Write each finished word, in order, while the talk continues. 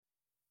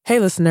Hey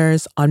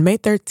listeners, on May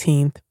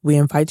 13th, we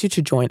invite you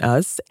to join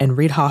us and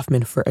Reid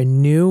Hoffman for a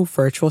new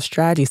virtual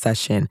strategy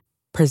session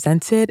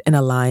presented in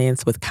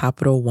alliance with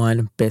Capital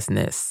One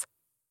Business.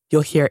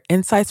 You'll hear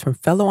insights from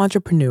fellow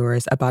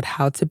entrepreneurs about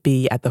how to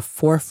be at the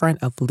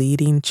forefront of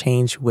leading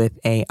change with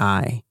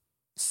AI.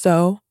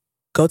 So,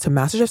 go to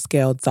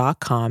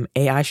mastersofscale.com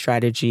AI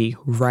strategy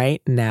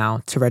right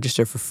now to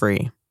register for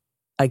free.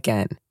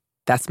 Again,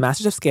 that's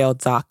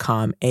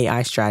mastersofscale.com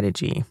AI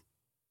strategy.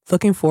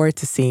 Looking forward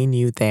to seeing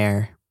you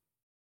there.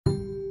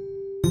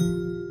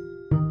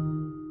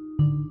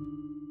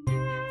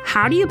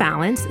 How do you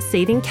balance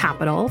saving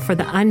capital for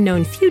the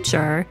unknown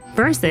future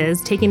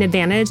versus taking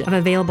advantage of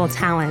available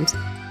talent?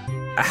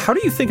 How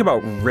do you think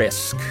about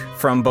risk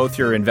from both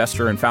your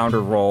investor and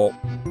founder role?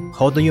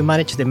 How do you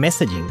manage the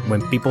messaging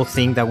when people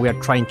think that we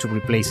are trying to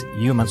replace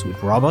humans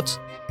with robots?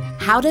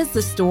 How does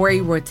the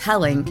story we're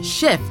telling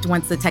shift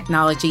once the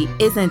technology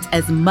isn't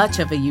as much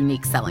of a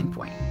unique selling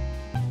point?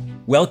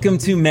 Welcome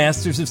to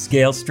Masters of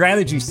Scale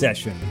Strategy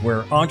Session,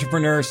 where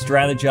entrepreneurs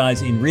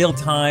strategize in real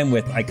time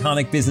with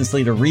iconic business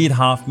leader Reid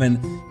Hoffman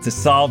to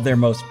solve their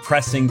most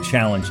pressing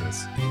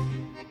challenges.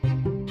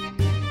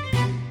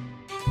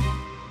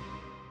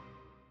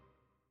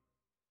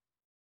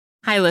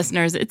 Hi,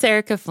 listeners. It's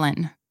Erica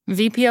Flynn,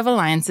 VP of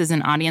Alliances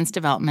and Audience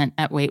Development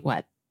at Wait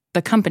What,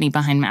 the company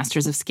behind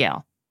Masters of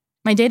Scale.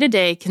 My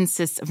day-to-day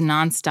consists of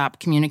nonstop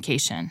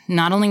communication,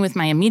 not only with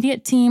my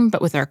immediate team,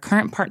 but with our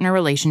current partner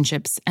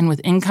relationships and with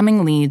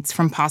incoming leads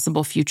from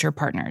possible future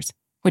partners,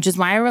 which is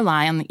why I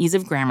rely on the ease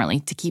of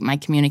Grammarly to keep my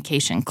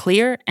communication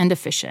clear and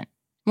efficient.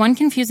 One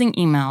confusing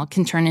email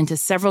can turn into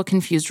several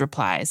confused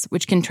replies,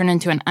 which can turn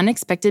into an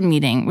unexpected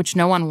meeting which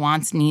no one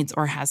wants, needs,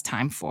 or has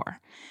time for.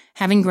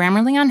 Having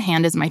Grammarly on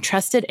hand as my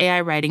trusted AI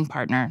writing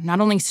partner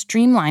not only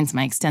streamlines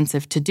my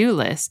extensive to-do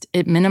list,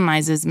 it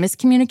minimizes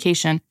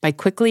miscommunication by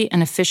quickly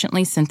and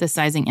efficiently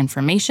synthesizing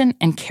information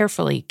and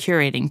carefully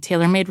curating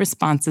tailor-made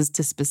responses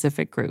to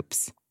specific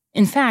groups.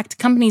 In fact,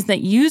 companies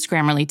that use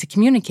Grammarly to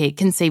communicate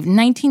can save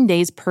 19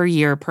 days per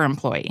year per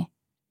employee.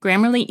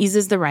 Grammarly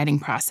eases the writing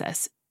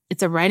process.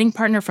 It's a writing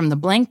partner from the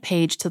blank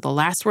page to the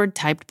last word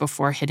typed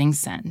before hitting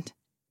send.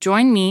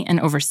 Join me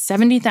and over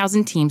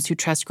 70,000 teams who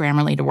trust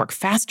Grammarly to work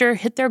faster,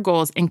 hit their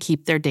goals, and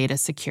keep their data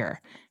secure.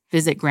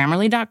 Visit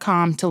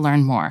Grammarly.com to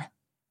learn more.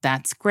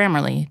 That's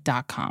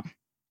Grammarly.com.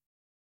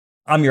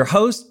 I'm your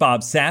host,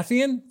 Bob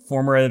Safian,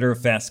 former editor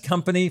of Fast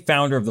Company,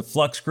 founder of the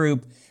Flux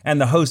Group, and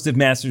the host of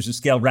Masters of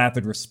Scale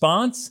Rapid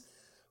Response.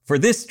 For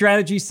this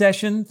strategy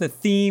session, the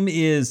theme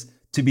is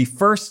to be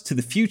first to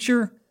the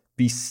future,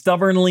 be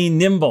stubbornly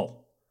nimble.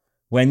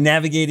 When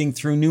navigating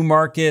through new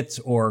markets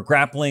or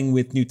grappling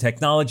with new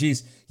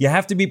technologies, you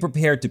have to be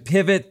prepared to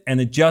pivot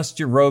and adjust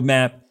your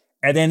roadmap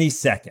at any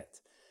second.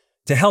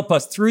 To help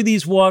us through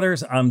these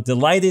waters, I'm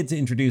delighted to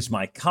introduce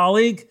my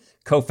colleague,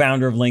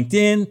 co-founder of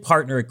LinkedIn,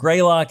 partner at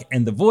Greylock,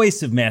 and the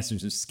voice of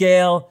Masters of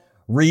Scale,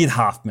 Reid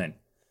Hoffman.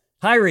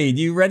 Hi, Reid.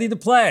 You ready to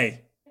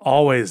play?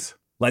 Always.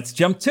 Let's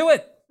jump to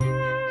it.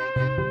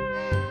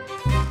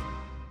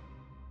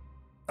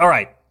 All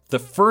right. The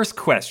first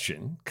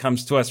question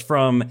comes to us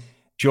from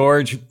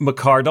George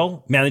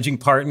McCardle, managing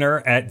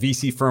partner at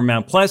VC firm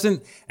Mount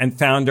Pleasant and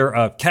founder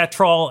of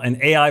Catrol, an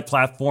AI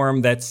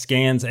platform that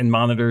scans and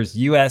monitors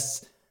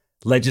U.S.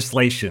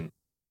 legislation.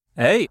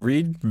 Hey,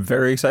 Reid,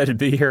 very excited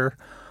to be here.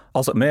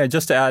 Also, may I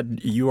just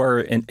add, you are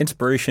an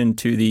inspiration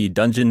to the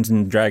Dungeons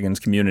and Dragons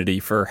community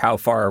for how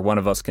far one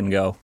of us can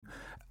go.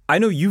 I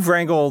know you've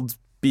wrangled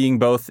being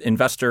both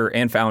investor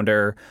and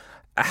founder.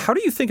 How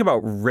do you think about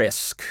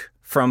risk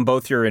from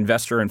both your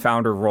investor and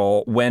founder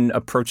role when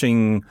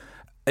approaching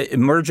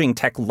emerging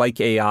tech like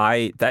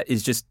AI that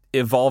is just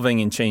evolving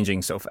and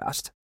changing so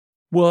fast?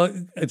 Well,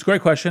 it's a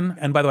great question.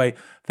 And by the way,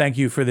 thank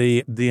you for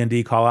the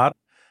D&D call out.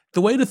 The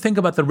way to think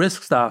about the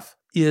risk stuff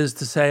is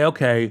to say,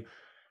 okay,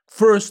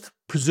 first,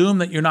 presume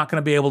that you're not going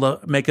to be able to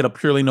make it a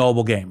purely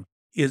knowable game.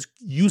 It's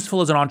useful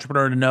as an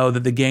entrepreneur to know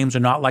that the games are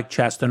not like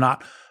chess. They're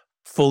not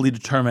fully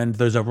determined.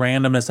 There's a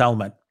randomness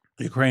element.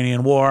 The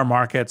Ukrainian war,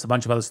 markets, a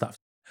bunch of other stuff.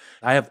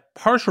 I have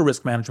partial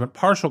risk management,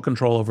 partial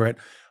control over it,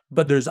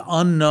 but there's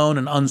unknown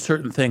and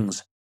uncertain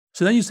things.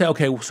 So then you say,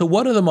 okay, so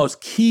what are the most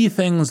key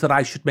things that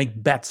I should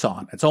make bets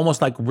on? It's almost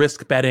like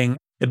risk betting.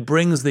 It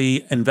brings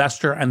the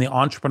investor and the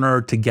entrepreneur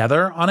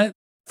together on it.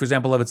 For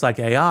example, if it's like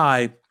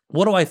AI,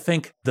 what do I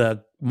think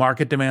the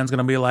market demand is going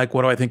to be like?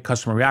 What do I think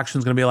customer reaction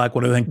is going to be like?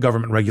 What do I think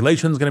government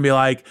regulation is going to be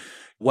like?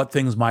 What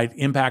things might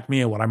impact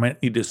me and what I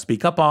might need to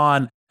speak up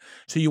on?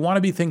 So you want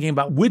to be thinking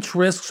about which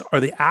risks are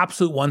the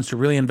absolute ones to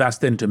really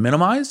invest in to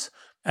minimize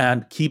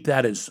and keep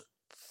that as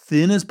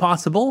thin as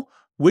possible,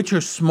 which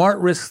are smart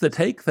risks to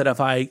take, that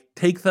if I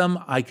take them,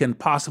 I can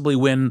possibly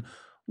win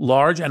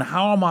large, and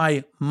how am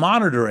I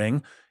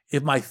monitoring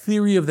if my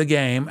theory of the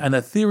game and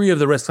the theory of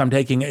the risks I'm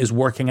taking is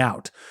working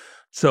out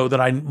so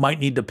that I might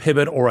need to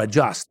pivot or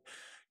adjust.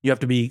 You have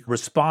to be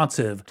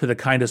responsive to the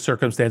kind of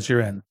circumstance you're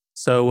in.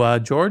 So,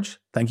 George,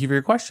 thank you for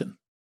your question.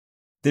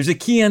 There's a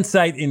key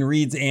insight in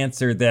Reid's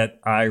answer that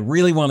I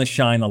really want to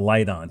shine a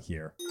light on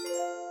here.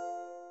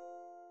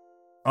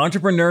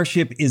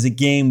 Entrepreneurship is a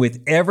game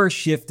with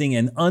ever-shifting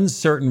and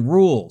uncertain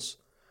rules.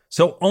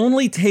 So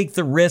only take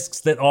the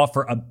risks that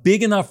offer a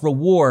big enough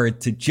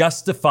reward to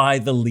justify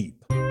the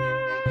leap.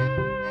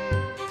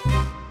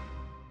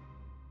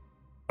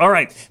 All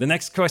right, the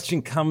next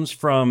question comes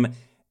from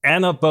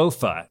Anna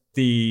Bofa,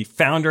 the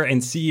founder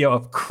and CEO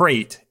of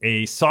Crate,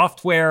 a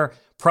software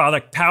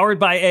product powered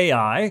by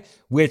AI,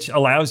 which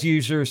allows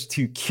users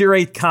to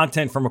curate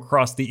content from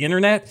across the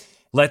internet.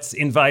 Let's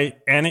invite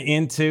Anna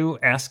in to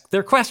ask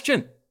their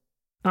question.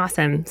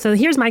 Awesome. So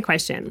here's my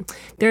question.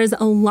 There's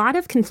a lot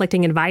of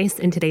conflicting advice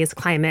in today's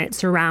climate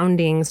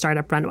surrounding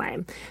startup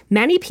runway.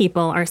 Many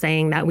people are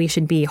saying that we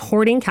should be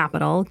hoarding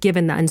capital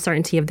given the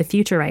uncertainty of the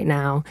future right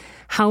now.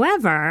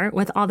 However,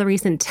 with all the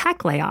recent tech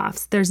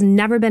layoffs, there's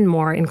never been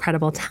more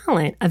incredible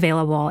talent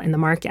available in the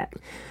market.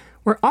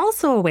 We're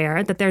also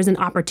aware that there's an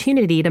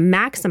opportunity to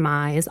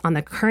maximize on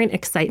the current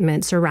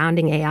excitement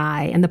surrounding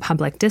AI in the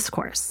public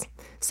discourse.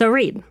 So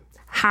Reed,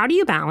 how do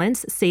you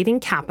balance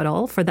saving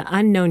capital for the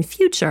unknown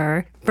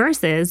future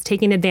versus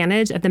taking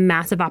advantage of the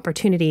massive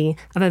opportunity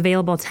of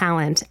available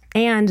talent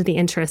and the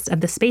interest of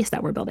the space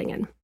that we're building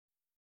in?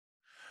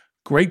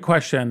 Great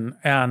question.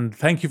 And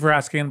thank you for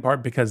asking, in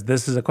part because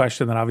this is a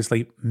question that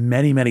obviously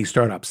many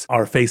startups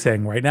are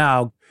facing right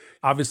now.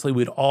 Obviously,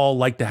 we'd all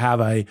like to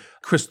have a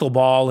crystal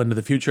ball into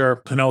the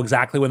future to know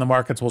exactly when the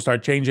markets will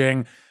start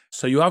changing.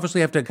 So you obviously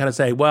have to kind of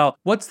say, well,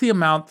 what's the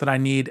amount that I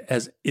need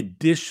as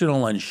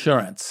additional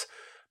insurance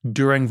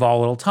during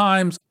volatile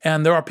times?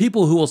 And there are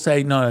people who will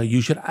say, no,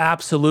 you should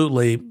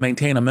absolutely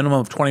maintain a minimum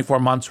of 24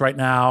 months right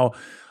now.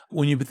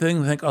 When you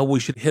think, oh,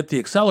 we should hit the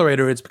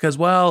accelerator, it's because,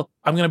 well,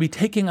 I'm going to be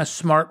taking a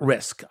smart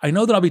risk. I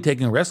know that I'll be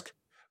taking a risk.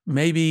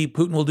 Maybe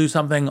Putin will do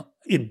something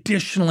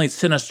additionally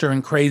sinister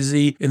and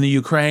crazy in the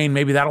Ukraine.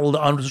 Maybe that will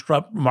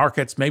disrupt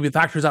markets. Maybe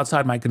factors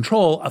outside my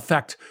control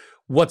affect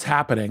what's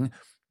happening.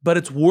 But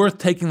it's worth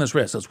taking this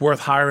risk. It's worth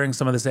hiring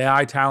some of this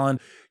AI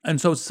talent. And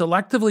so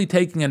selectively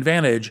taking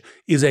advantage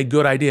is a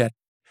good idea.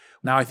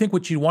 Now, I think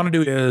what you want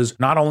to do is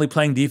not only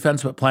playing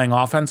defense, but playing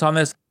offense on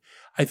this.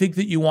 I think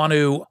that you want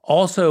to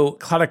also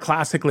kind of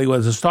classically,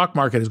 as the stock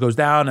market goes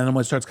down and then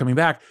when it starts coming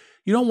back,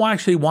 you don't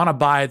actually want to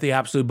buy at the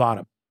absolute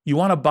bottom. You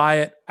want to buy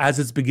it as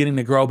it's beginning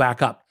to grow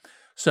back up.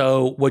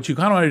 So what you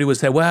kind of want to do is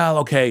say, well,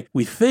 okay,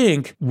 we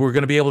think we're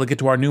going to be able to get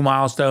to our new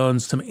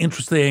milestones, some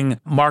interesting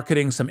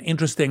marketing, some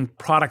interesting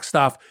product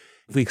stuff.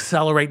 If we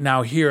accelerate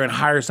now here and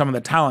hire some of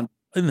the talent,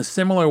 in the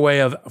similar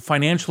way of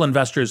financial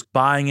investors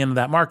buying into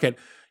that market,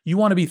 you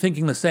want to be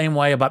thinking the same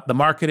way about the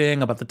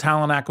marketing, about the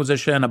talent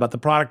acquisition, about the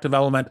product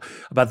development,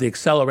 about the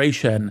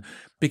acceleration.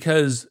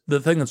 Because the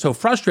thing that's so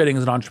frustrating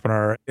as an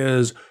entrepreneur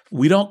is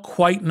we don't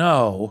quite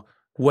know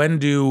when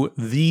do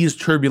these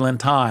turbulent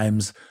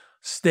times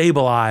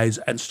stabilize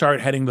and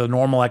start heading to the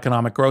normal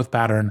economic growth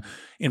pattern,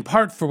 in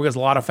part because a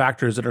lot of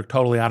factors that are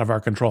totally out of our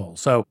control.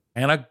 So,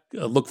 Anna,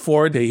 look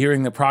forward to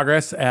hearing the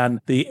progress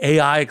and the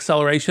AI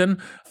acceleration.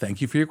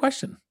 Thank you for your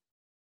question.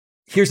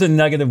 Here's a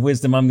nugget of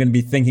wisdom I'm going to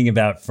be thinking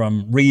about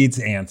from Reed's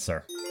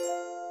answer.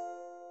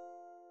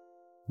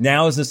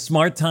 Now is a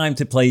smart time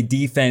to play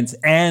defense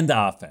and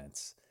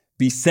offense.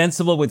 Be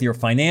sensible with your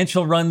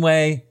financial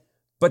runway,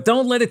 but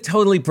don't let it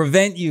totally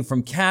prevent you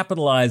from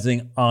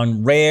capitalizing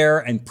on rare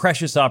and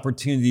precious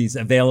opportunities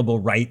available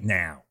right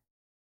now.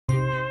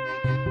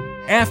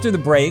 After the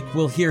break,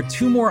 we'll hear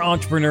two more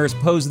entrepreneurs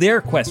pose their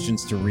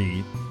questions to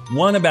Reed,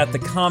 one about the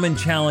common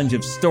challenge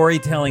of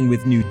storytelling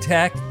with new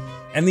tech,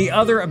 and the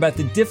other about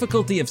the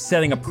difficulty of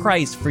setting a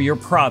price for your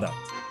product.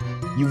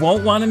 You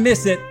won't want to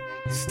miss it.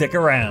 Stick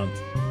around.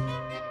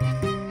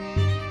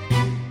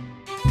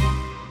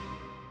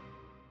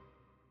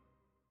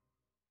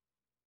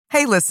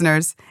 Hey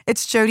listeners,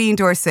 it's Jodine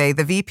Dorsey,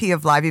 the VP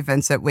of Live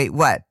Events at Wait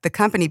What, the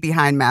company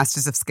behind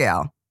Masters of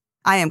Scale.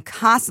 I am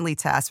constantly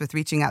tasked with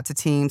reaching out to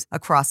teams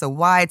across a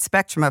wide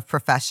spectrum of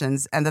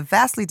professions and the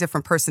vastly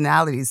different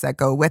personalities that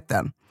go with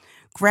them.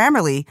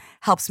 Grammarly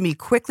helps me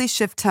quickly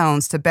shift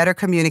tones to better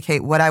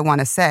communicate what I want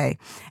to say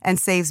and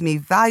saves me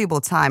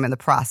valuable time in the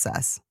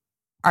process.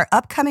 Our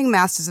upcoming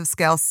Masters of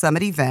Scale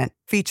Summit event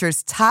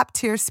features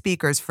top-tier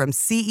speakers from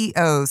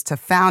CEOs to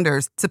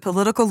founders to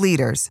political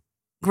leaders.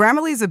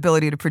 Grammarly's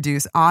ability to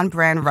produce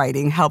on-brand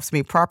writing helps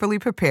me properly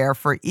prepare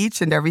for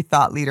each and every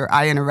thought leader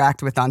I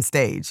interact with on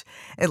stage.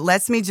 It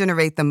lets me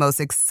generate the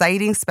most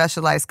exciting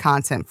specialized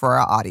content for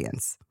our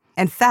audience.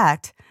 In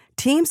fact,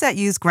 teams that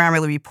use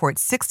Grammarly report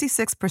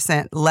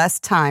 66% less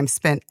time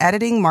spent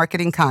editing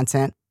marketing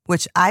content,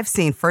 which I've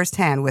seen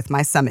firsthand with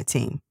my Summit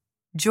team.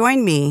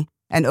 Join me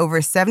and over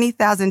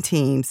 70,000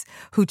 teams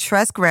who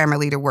trust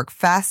Grammarly to work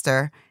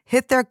faster,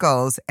 hit their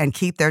goals, and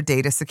keep their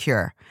data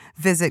secure.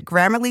 Visit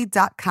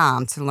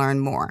Grammarly.com to learn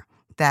more.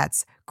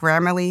 That's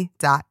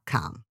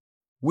Grammarly.com.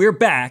 We're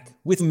back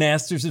with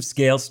Masters of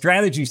Scale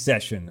Strategy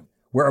Session,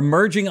 where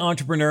emerging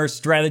entrepreneurs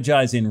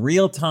strategize in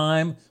real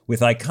time with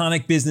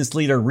iconic business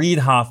leader Reid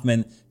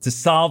Hoffman to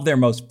solve their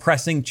most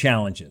pressing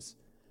challenges.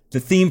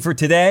 The theme for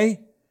today?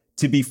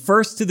 To be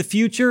first to the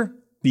future,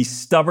 be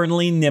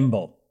stubbornly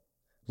nimble.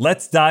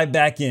 Let's dive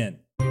back in.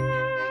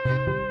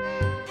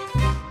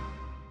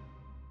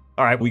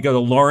 All right, we go to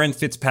Lauren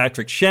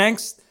Fitzpatrick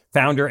Shanks,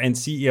 founder and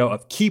CEO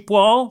of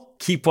KeepWall.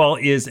 KeepWall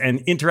is an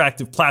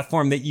interactive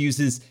platform that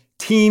uses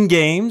team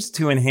games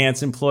to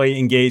enhance employee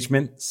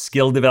engagement,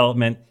 skill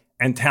development,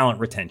 and talent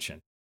retention.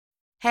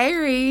 Hey,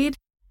 Reed.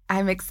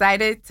 I'm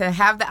excited to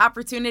have the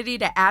opportunity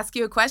to ask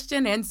you a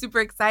question and super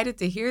excited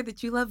to hear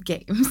that you love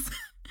games.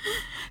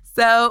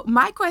 So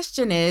my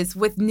question is,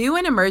 with new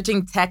and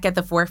emerging tech at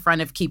the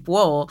forefront of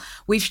KeepWall,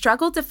 we've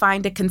struggled to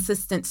find a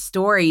consistent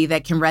story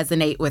that can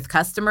resonate with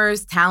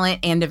customers, talent,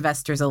 and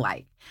investors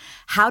alike.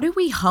 How do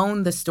we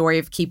hone the story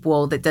of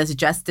KeepWall that does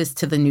justice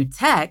to the new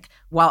tech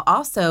while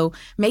also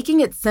making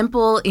it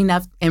simple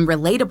enough and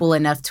relatable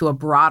enough to a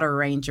broader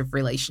range of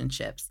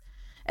relationships?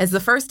 As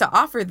the first to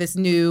offer this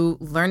new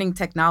learning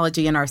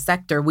technology in our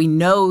sector, we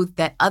know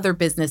that other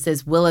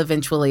businesses will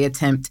eventually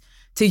attempt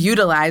to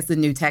utilize the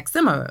new tech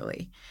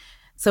similarly.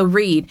 So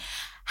Reed,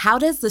 how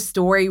does the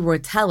story we're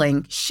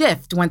telling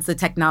shift once the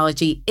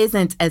technology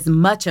isn't as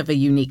much of a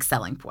unique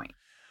selling point?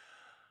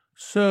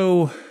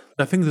 So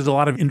I think there's a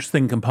lot of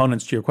interesting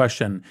components to your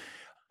question.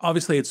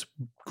 Obviously, it's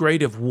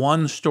great if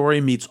one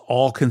story meets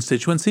all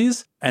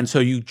constituencies, and so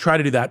you try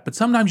to do that. But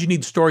sometimes you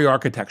need story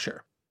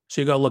architecture. So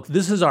you go, look,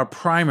 this is our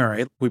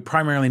primary. We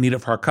primarily need it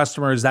for our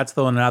customers. That's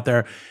the one out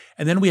there.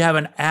 And then we have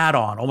an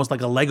add-on, almost like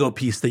a Lego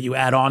piece that you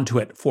add on to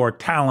it for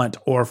talent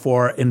or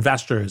for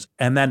investors.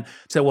 And then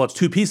say, well, it's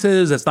two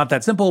pieces. It's not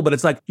that simple, but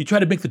it's like you try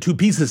to make the two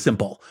pieces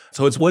simple.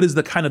 So it's what is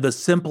the kind of the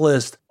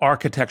simplest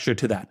architecture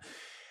to that.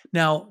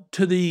 Now,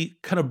 to the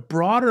kind of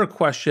broader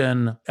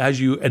question,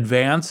 as you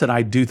advance, and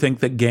I do think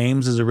that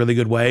games is a really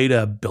good way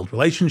to build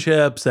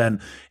relationships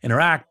and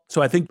interact.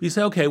 So I think you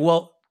say, okay,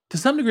 well, to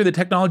some degree, the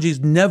technology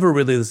is never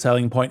really the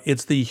selling point.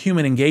 It's the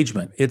human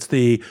engagement. It's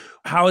the,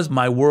 how is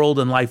my world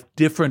and life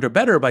different or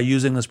better by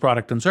using this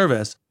product and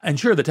service? And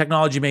sure, the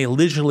technology may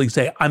literally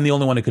say, I'm the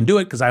only one who can do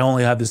it because I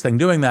only have this thing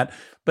doing that.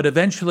 But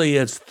eventually,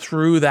 it's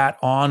through that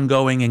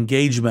ongoing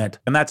engagement.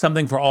 And that's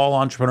something for all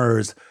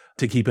entrepreneurs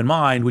to keep in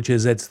mind, which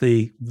is it's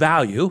the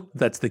value.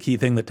 That's the key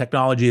thing, that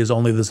technology is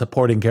only the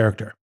supporting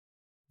character.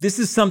 This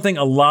is something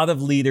a lot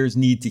of leaders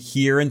need to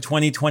hear in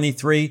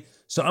 2023.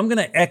 So I'm going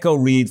to echo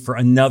Reed for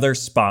another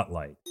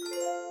spotlight.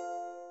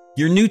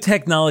 Your new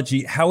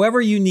technology, however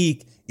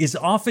unique, is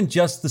often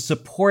just the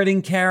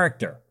supporting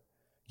character.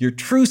 Your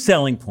true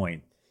selling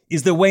point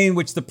is the way in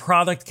which the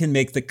product can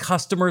make the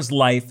customer's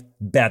life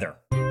better.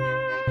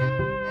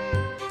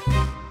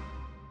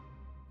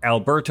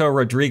 Alberto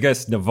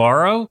Rodriguez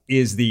Navarro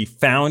is the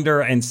founder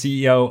and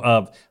CEO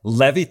of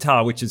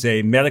Levita, which is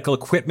a medical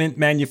equipment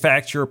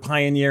manufacturer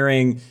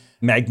pioneering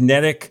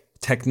magnetic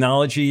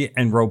technology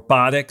and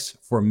robotics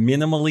for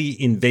minimally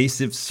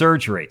invasive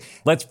surgery.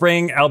 Let's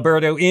bring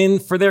Alberto in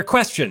for their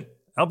question.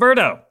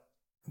 Alberto.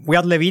 We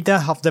at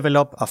Levita have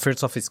developed a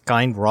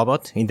first-of-its-kind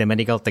robot in the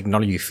medical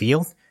technology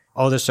field.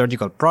 Other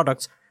surgical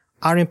products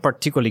aren't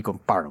particularly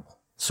comparable.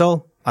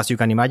 So, as you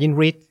can imagine,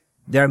 Reed,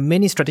 there are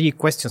many strategic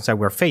questions that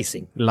we're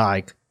facing,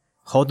 like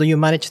how do you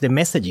manage the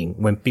messaging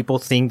when people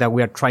think that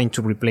we are trying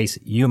to replace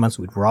humans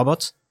with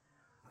robots?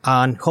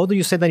 And how do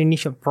you set an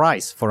initial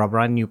price for a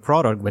brand new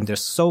product when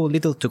there's so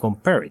little to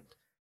compare it?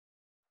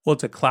 Well,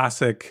 it's a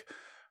classic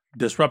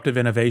disruptive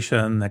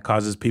innovation that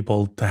causes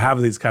people to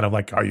have these kind of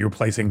like, are you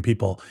replacing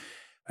people?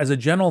 As a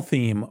general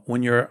theme,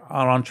 when you're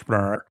an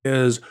entrepreneur,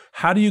 is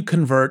how do you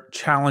convert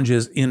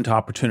challenges into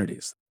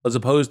opportunities? As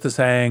opposed to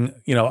saying,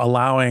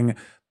 allowing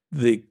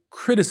the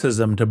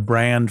criticism to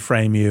brand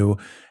frame you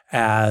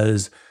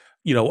as,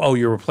 oh,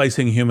 you're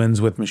replacing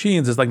humans with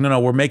machines. It's like, no,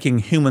 we're making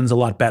humans a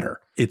lot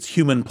better. It's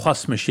human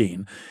plus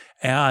machine.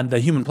 And the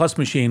human plus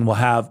machine will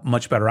have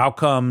much better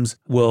outcomes,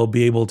 will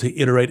be able to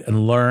iterate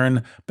and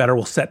learn better,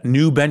 will set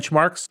new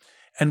benchmarks.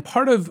 And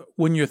part of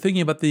when you're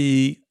thinking about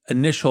the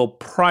initial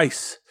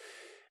price,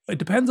 it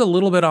depends a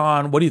little bit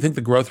on what do you think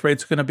the growth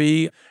rate's going to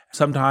be.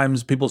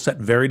 Sometimes people set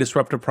very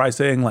disruptive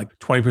pricing, like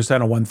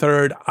 20% or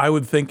 1/3. I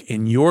would think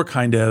in your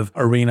kind of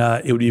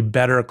arena, it would be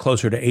better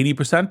closer to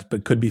 80%,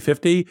 but could be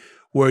 50%,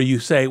 where you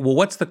say, well,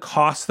 what's the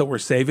cost that we're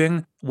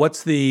saving?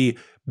 What's the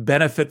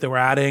benefit that we're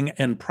adding,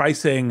 and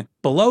pricing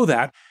below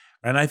that?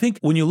 And I think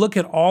when you look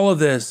at all of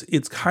this,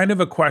 it's kind of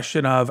a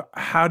question of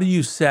how do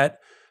you set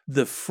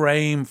the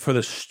frame for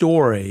the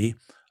story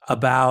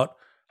about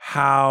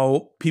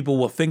how people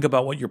will think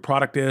about what your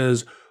product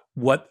is,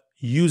 what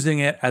using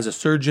it as a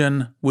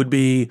surgeon would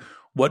be,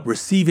 what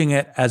receiving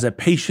it as a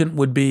patient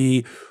would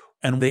be,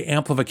 and the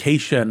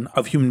amplification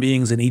of human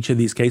beings in each of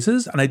these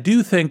cases. And I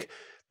do think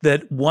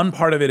that one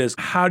part of it is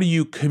how do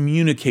you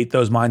communicate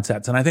those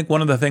mindsets? And I think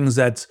one of the things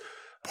that's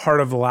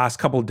part of the last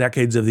couple of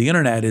decades of the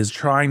internet is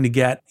trying to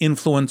get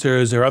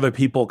influencers or other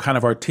people kind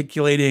of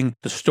articulating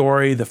the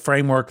story, the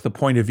framework, the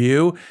point of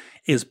view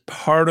is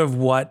part of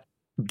what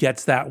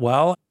gets that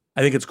well. I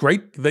think it's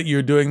great that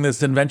you're doing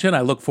this invention. I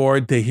look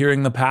forward to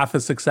hearing the path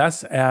of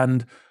success.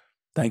 And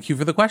thank you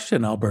for the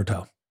question,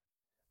 Alberto.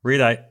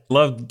 Reed, I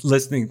loved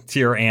listening to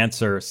your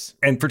answers.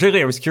 And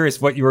particularly, I was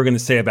curious what you were going to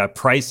say about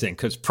pricing,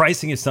 because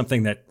pricing is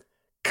something that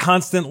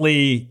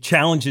constantly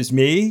challenges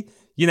me.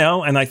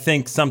 And I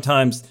think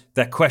sometimes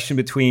that question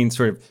between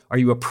sort of, are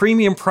you a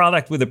premium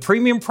product with a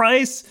premium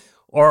price,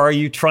 or are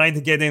you trying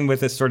to get in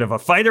with a sort of a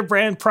fighter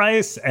brand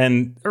price?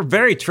 And they're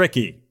very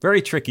tricky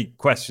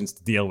questions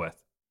to deal with.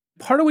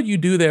 Part of what you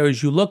do there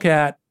is you look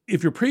at,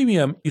 if you're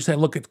premium, you say,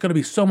 look, it's going to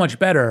be so much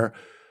better.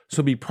 So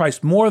it'll be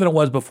priced more than it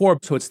was before.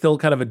 So it's still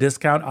kind of a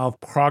discount of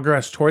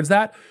progress towards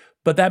that.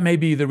 But that may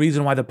be the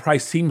reason why the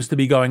price seems to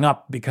be going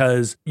up,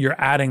 because you're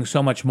adding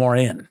so much more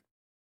in.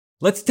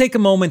 Let's take a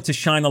moment to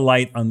shine a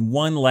light on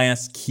one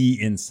last key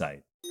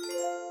insight.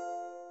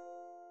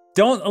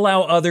 Don't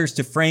allow others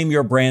to frame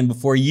your brand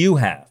before you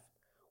have.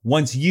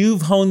 Once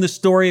you've honed the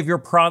story of your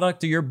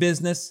product or your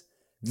business,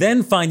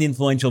 then find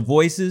influential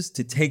voices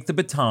to take the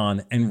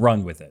baton and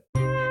run with it.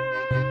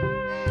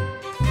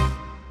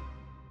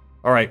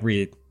 All right,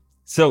 Reed.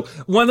 So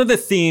one of the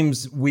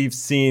themes we've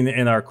seen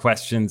in our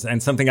questions,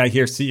 and something I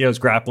hear CEOs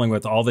grappling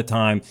with all the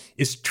time,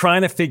 is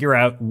trying to figure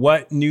out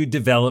what new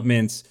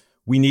developments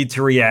we need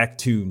to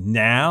react to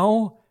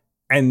now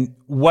and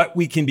what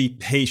we can be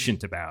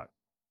patient about.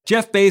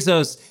 Jeff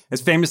Bezos has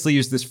famously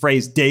used this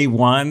phrase day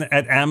one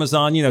at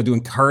Amazon, to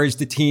encourage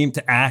the team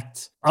to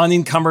act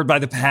unencumbered by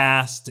the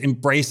past,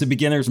 embrace a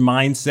beginner's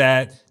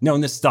mindset, no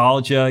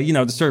nostalgia,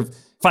 to sort of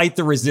fight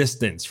the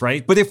resistance,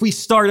 right? But if we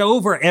start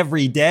over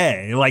every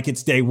day like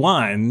it's day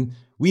one,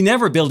 we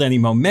never build any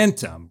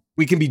momentum.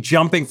 We can be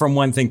jumping from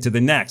one thing to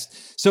the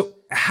next. So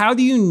how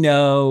do you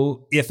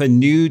know if a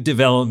new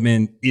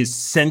development is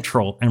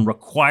central and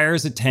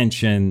requires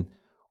attention,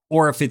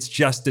 or if it's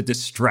just a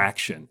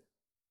distraction?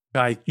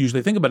 I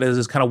usually think about it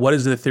as kind of, what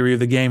is the theory of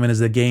the game, and has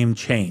the game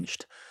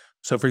changed?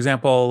 So for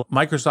example,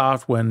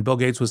 Microsoft, when Bill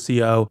Gates was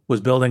CEO,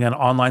 was building an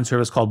online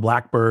service called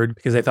Blackbird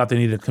because they thought they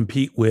needed to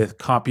compete with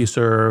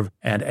CompuServe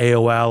and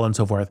AOL and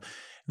so forth.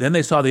 Then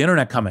they saw the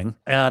internet coming,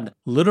 and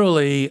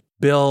literally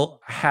Bill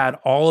had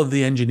all of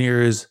the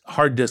engineers'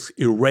 hard disks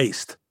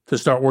erased to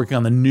start working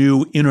on the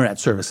new internet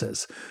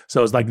services.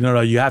 So it's like,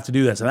 no, you have to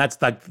do this. And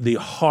that's like the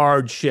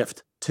hard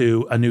shift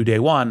to a new day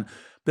one.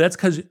 But that's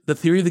because the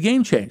theory of the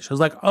game changed. It was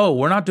like, oh,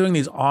 we're not doing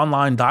these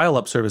online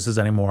dial-up services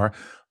anymore.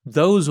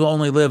 Those will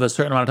only live a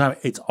certain amount of time.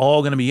 It's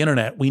all going to be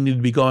internet. We need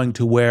to be going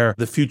to where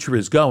the future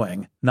is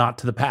going, not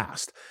to the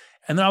past.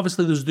 And then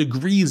obviously there's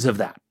degrees of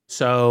that.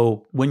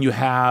 So when you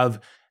have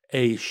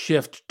a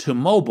shift to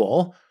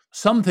mobile,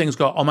 some things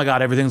go, oh my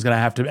God, everything's going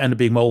to have to end up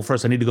being mobile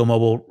first. I need to go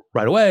mobile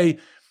right away.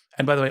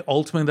 And by the way,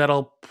 ultimately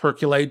that'll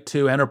percolate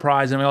to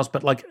enterprise and everything else.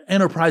 But like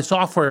enterprise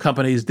software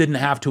companies didn't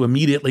have to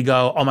immediately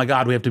go, oh my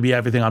God, we have to be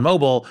everything on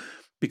mobile,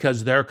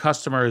 because their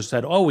customers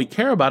said, oh, we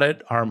care about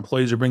it. Our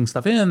employees are bringing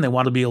stuff in. They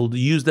want to be able to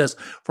use this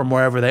from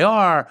wherever they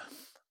are.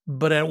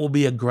 But it will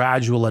be a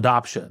gradual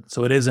adoption.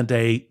 So it isn't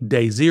a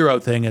day zero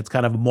thing. It's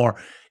kind of a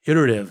more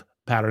iterative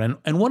pattern.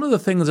 And one of the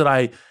things that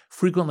I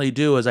frequently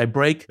do is I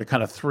break the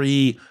kind of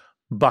three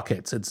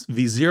buckets. It's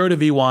V0 to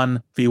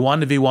V1, V1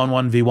 to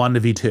V11, V1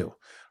 to V2.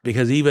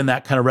 Because even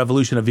that kind of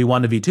revolution of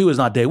V1 to V2 is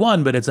not day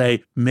one, but it's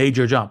a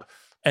major jump.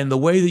 And the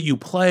way that you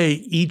play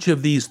each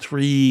of these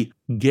three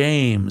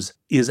games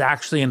is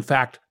actually, in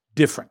fact,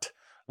 different.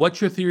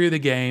 What's your theory of the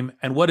game?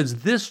 And what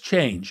does this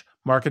change?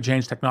 Market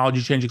change,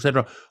 technology change, et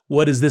cetera.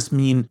 What does this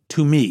mean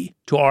to me,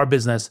 to our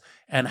business?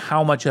 And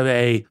how much of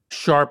a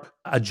sharp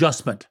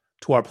adjustment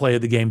to our play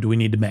of the game do we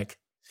need to make?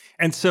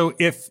 And so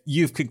if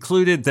you've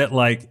concluded that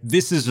like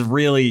this is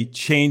really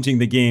changing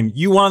the game,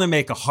 you want to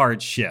make a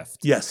hard shift.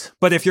 Yes.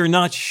 But if you're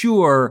not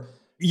sure,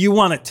 you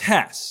want to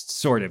test,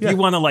 sort of. Yeah. You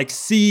want to like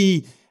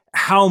see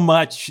how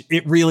much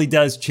it really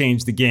does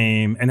change the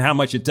game and how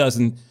much it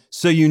doesn't,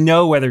 so you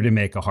know whether to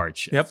make a hard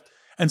shift. Yep.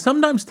 And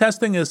sometimes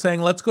testing is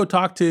saying, let's go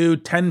talk to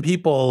 10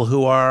 people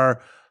who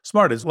are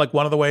smart. It's like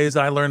one of the ways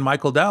that I learned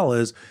Michael Dell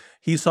is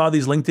he saw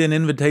these LinkedIn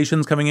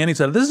invitations coming in. He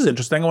said, this is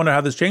interesting. I wonder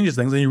how this changes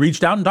things. And he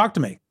reached out and talked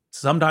to me.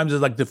 Sometimes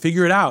it's like to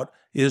figure it out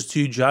is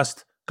to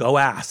just go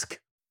ask.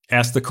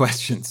 Ask the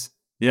questions.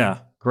 Yeah,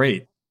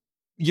 great.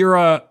 You're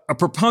a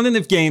proponent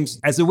of games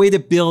as a way to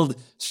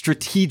build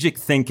strategic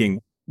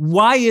thinking.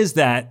 Why is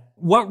that?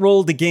 What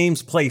role do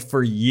games play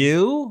for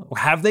you?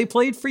 Have they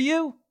played for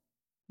you?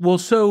 Well,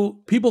 so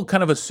people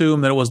kind of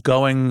assume that it was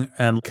going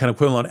and kind of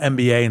equivalent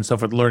MBA and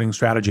stuff with learning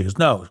strategies.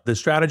 No, the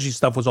strategy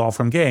stuff was all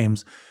from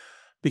games,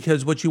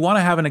 because what you want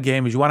to have in a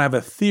game is you want to have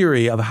a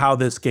theory of how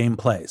this game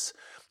plays.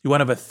 You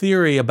want to have a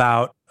theory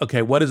about,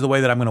 okay, what is the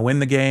way that I'm going to win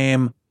the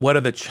game? What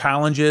are the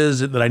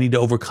challenges that I need to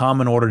overcome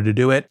in order to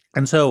do it?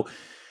 And so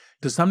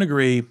to some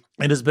degree,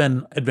 it has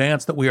been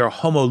advanced that we are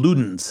homo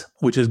ludens,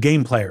 which is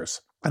game players.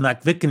 And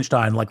like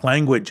Wittgenstein, like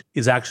language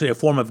is actually a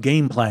form of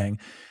game playing.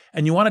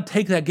 And you want to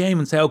take that game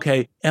and say,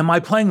 okay, am I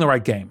playing the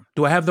right game?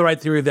 Do I have the right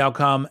theory of the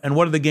outcome? And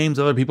what are the games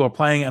other people are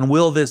playing? And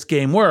will this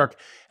game work?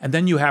 And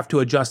then you have to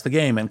adjust the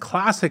game. And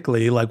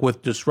classically, like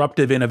with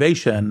disruptive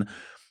innovation,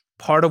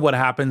 part of what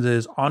happens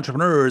is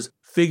entrepreneurs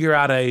figure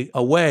out a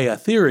way, a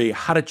theory,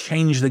 how to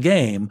change the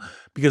game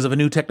because of a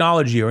new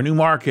technology or a new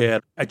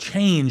market, a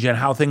change in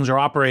how things are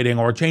operating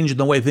or a change in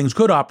the way things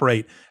could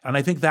operate. And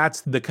I think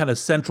that's the kind of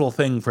central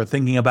thing for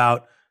thinking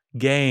about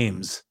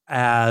games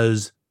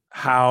as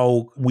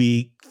how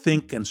we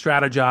think and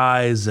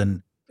strategize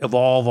and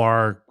evolve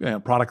our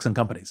products and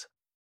companies.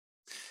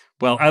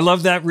 Well, I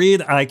love that,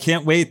 Reed. I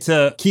can't wait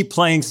to keep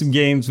playing some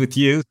games with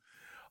you.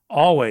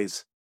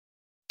 Always.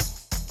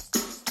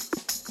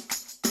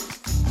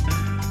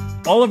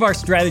 All of our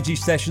strategy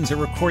sessions are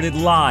recorded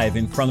live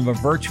in front of a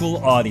virtual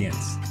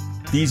audience.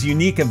 These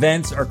unique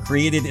events are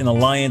created in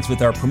alliance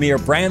with our premier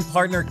brand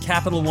partner,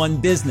 Capital One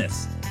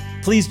Business.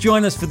 Please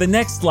join us for the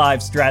next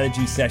live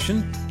strategy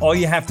session. All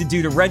you have to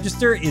do to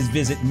register is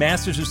visit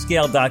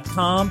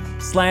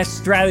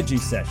mastersofscale.com/strategy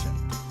session.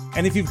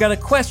 And if you've got a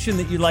question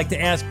that you'd like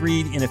to ask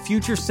Reed in a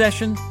future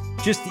session,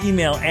 just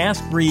email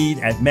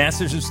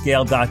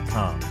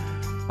askreed@mastersofscale.com.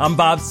 I'm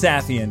Bob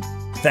Safian.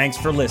 Thanks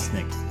for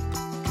listening.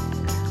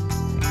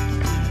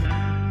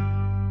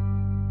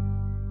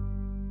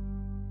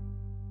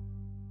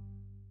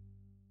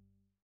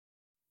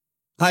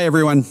 Hi,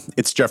 everyone.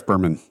 It's Jeff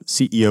Berman,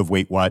 CEO of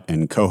Wait What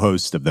and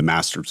co-host of the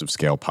Masters of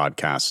Scale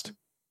podcast.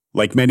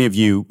 Like many of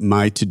you,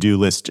 my to-do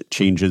list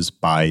changes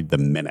by the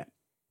minute.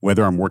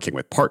 Whether I'm working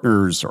with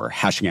partners or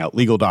hashing out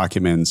legal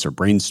documents or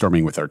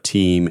brainstorming with our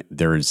team,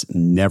 there is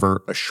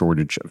never a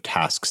shortage of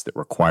tasks that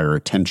require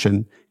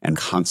attention and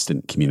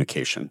constant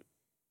communication.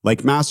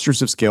 Like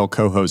Masters of Scale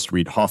co-host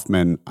Reid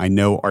Hoffman, I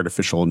know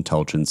artificial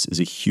intelligence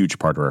is a huge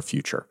part of our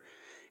future,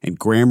 and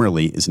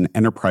Grammarly is an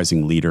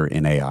enterprising leader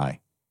in AI.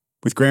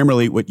 With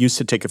Grammarly, what used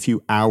to take a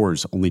few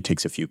hours only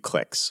takes a few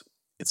clicks.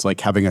 It's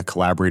like having a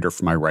collaborator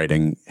for my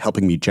writing,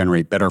 helping me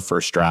generate better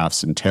first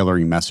drafts and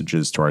tailoring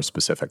messages to our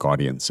specific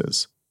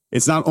audiences.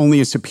 It's not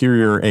only a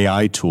superior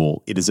AI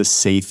tool, it is a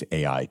safe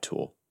AI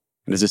tool.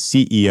 And as a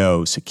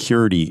CEO,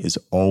 security is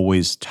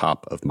always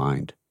top of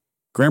mind.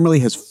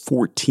 Grammarly has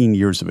 14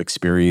 years of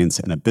experience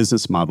and a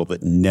business model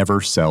that never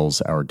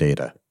sells our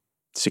data.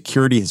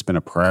 Security has been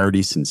a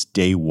priority since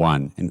day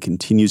one and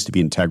continues to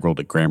be integral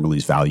to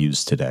Grammarly's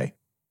values today.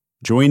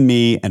 Join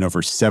me and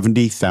over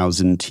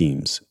 70,000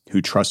 teams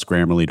who trust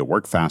Grammarly to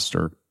work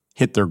faster,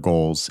 hit their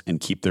goals, and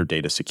keep their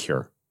data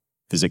secure.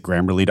 Visit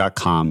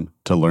Grammarly.com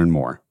to learn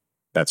more.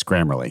 That's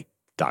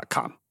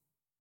Grammarly.com.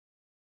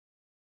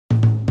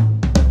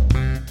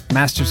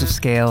 Masters of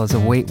Scale is a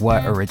Wait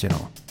What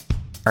original.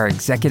 Our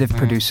executive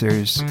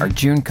producers are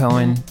June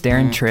Cohen,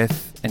 Darren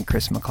Triff, and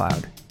Chris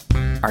McLeod.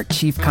 Our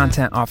chief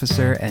content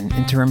officer and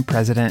interim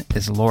president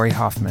is Lori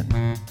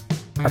Hoffman.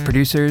 Our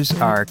producers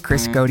are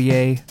Chris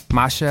Gautier,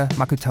 Masha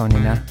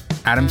Makutonina,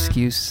 Adam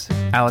Skuse,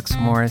 Alex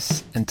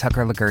Morris, and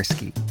Tucker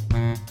Legursky.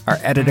 Our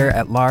editor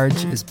at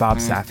large is Bob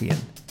Safian.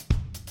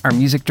 Our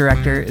music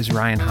director is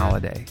Ryan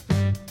Holiday.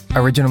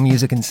 Original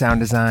music and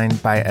sound design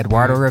by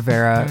Eduardo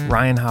Rivera,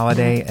 Ryan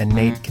Holiday, and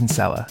Nate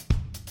Kinsella.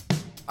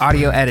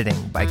 Audio editing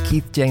by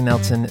Keith J.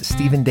 Nelson,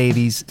 Stephen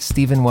Davies,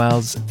 Stephen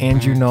Wells,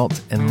 Andrew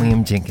Nolt, and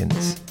Liam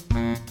Jenkins.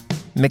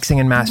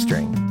 Mixing and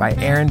mastering by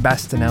Aaron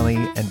Bastinelli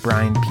and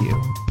Brian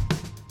Pugh.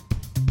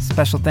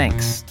 Special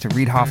thanks to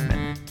Reid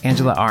Hoffman,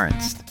 Angela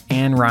Arenst,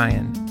 Anne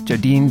Ryan,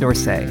 Jodine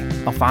Dorsey,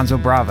 Alfonso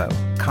Bravo,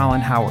 Colin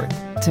Howarth,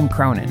 Tim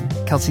Cronin,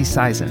 Kelsey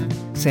Sison,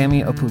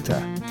 Sammy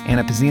Oputa,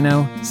 Anna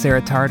Pizzino,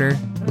 Sarah Tartar,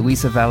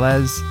 Luisa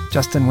Velez,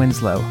 Justin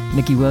Winslow,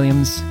 Nikki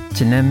Williams,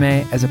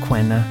 Chineme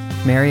Ezequena,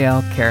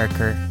 Marielle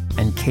Carricker,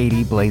 and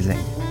Katie Blazing.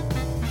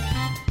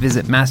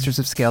 Visit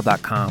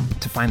mastersofscale.com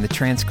to find the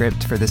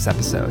transcript for this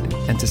episode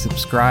and to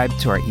subscribe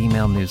to our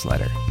email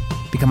newsletter.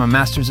 Become a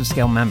Masters of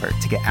Scale member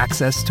to get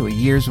access to a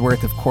year's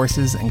worth of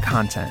courses and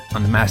content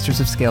on the Masters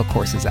of Scale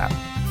Courses app.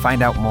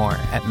 Find out more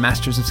at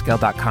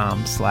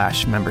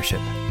mastersofscale.com/membership.